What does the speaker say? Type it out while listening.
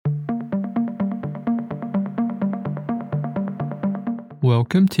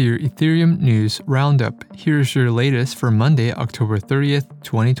Welcome to your Ethereum News Roundup. Here's your latest for Monday, October 30th,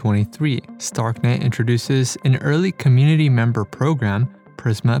 2023. Starknet introduces an early community member program.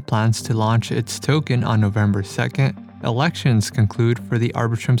 Prisma plans to launch its token on November 2nd. Elections conclude for the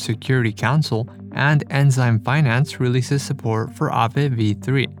Arbitrum Security Council, and Enzyme Finance releases support for Aave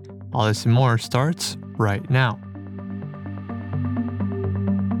V3. All this and more starts right now.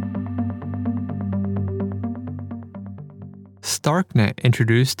 Starknet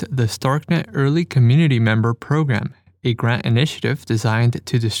introduced the Starknet Early Community Member Program, a grant initiative designed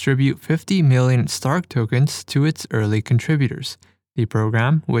to distribute 50 million Stark tokens to its early contributors. The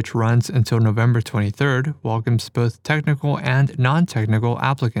program, which runs until November 23rd, welcomes both technical and non-technical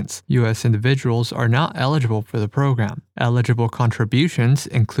applicants. U.S. individuals are not eligible for the program. Eligible contributions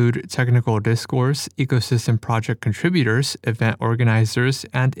include technical discourse, ecosystem project contributors, event organizers,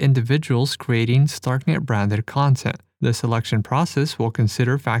 and individuals creating Starknet-branded content. The selection process will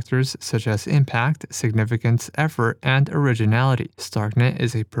consider factors such as impact, significance, effort, and originality. Starknet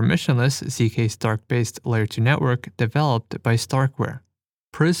is a permissionless zk-Stark-based Layer 2 network developed by Starkware.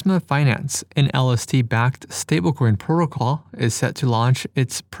 Prisma Finance, an LST-backed stablecoin protocol, is set to launch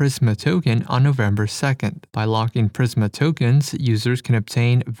its Prisma token on November 2nd. By locking Prisma tokens, users can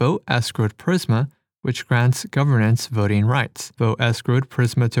obtain Vote Escrowed Prisma, which grants governance voting rights. Vote escrowed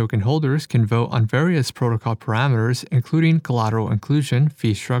Prisma token holders can vote on various protocol parameters, including collateral inclusion,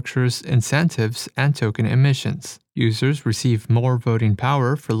 fee structures, incentives, and token emissions. Users receive more voting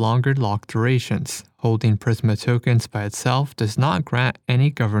power for longer lock durations. Holding Prisma tokens by itself does not grant any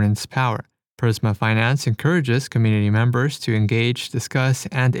governance power. Prisma Finance encourages community members to engage, discuss,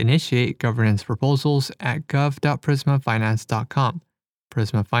 and initiate governance proposals at gov.prismafinance.com.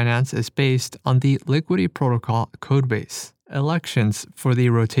 Prisma Finance is based on the Liquidity Protocol codebase. Elections for the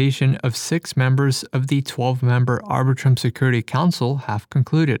rotation of 6 members of the 12-member Arbitrum Security Council have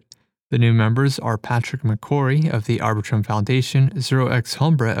concluded. The new members are Patrick McCory of the Arbitrum Foundation, 0x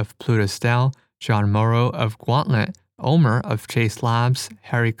Hombre of Plutus DAO, John Morrow of Gauntlet, Omer of Chase Labs,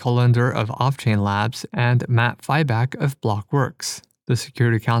 Harry Cullender of Offchain Labs, and Matt Feiback of Blockworks. The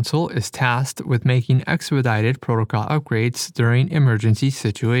Security Council is tasked with making expedited protocol upgrades during emergency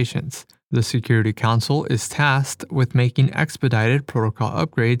situations. The Security Council is tasked with making expedited protocol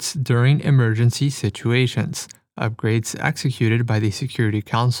upgrades during emergency situations. Upgrades executed by the Security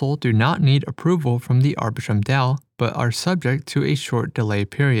Council do not need approval from the Arbitrum DAO, but are subject to a short delay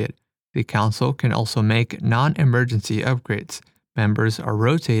period. The Council can also make non-emergency upgrades. Members are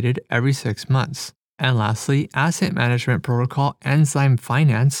rotated every 6 months. And lastly, asset management protocol Enzyme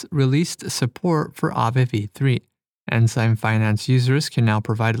Finance released support for Aave V3. Enzyme Finance users can now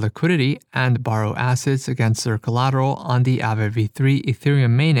provide liquidity and borrow assets against their collateral on the Aave V3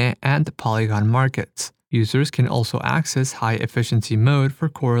 Ethereum mainnet and Polygon markets. Users can also access high-efficiency mode for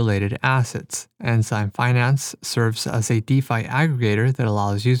correlated assets. Enzyme Finance serves as a DeFi aggregator that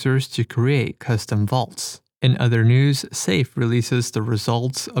allows users to create custom vaults. In other news, Safe releases the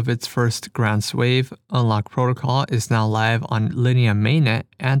results of its first grants wave, Unlock Protocol is now live on Linea mainnet,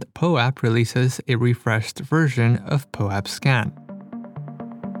 and POAP releases a refreshed version of POAP Scan.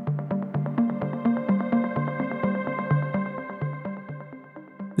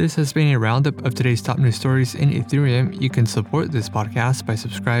 This has been a roundup of today's top news stories in Ethereum. You can support this podcast by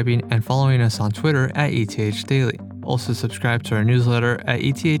subscribing and following us on Twitter at ETH Daily. Also subscribe to our newsletter at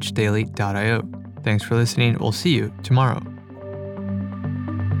ethdaily.io. Thanks for listening. We'll see you tomorrow.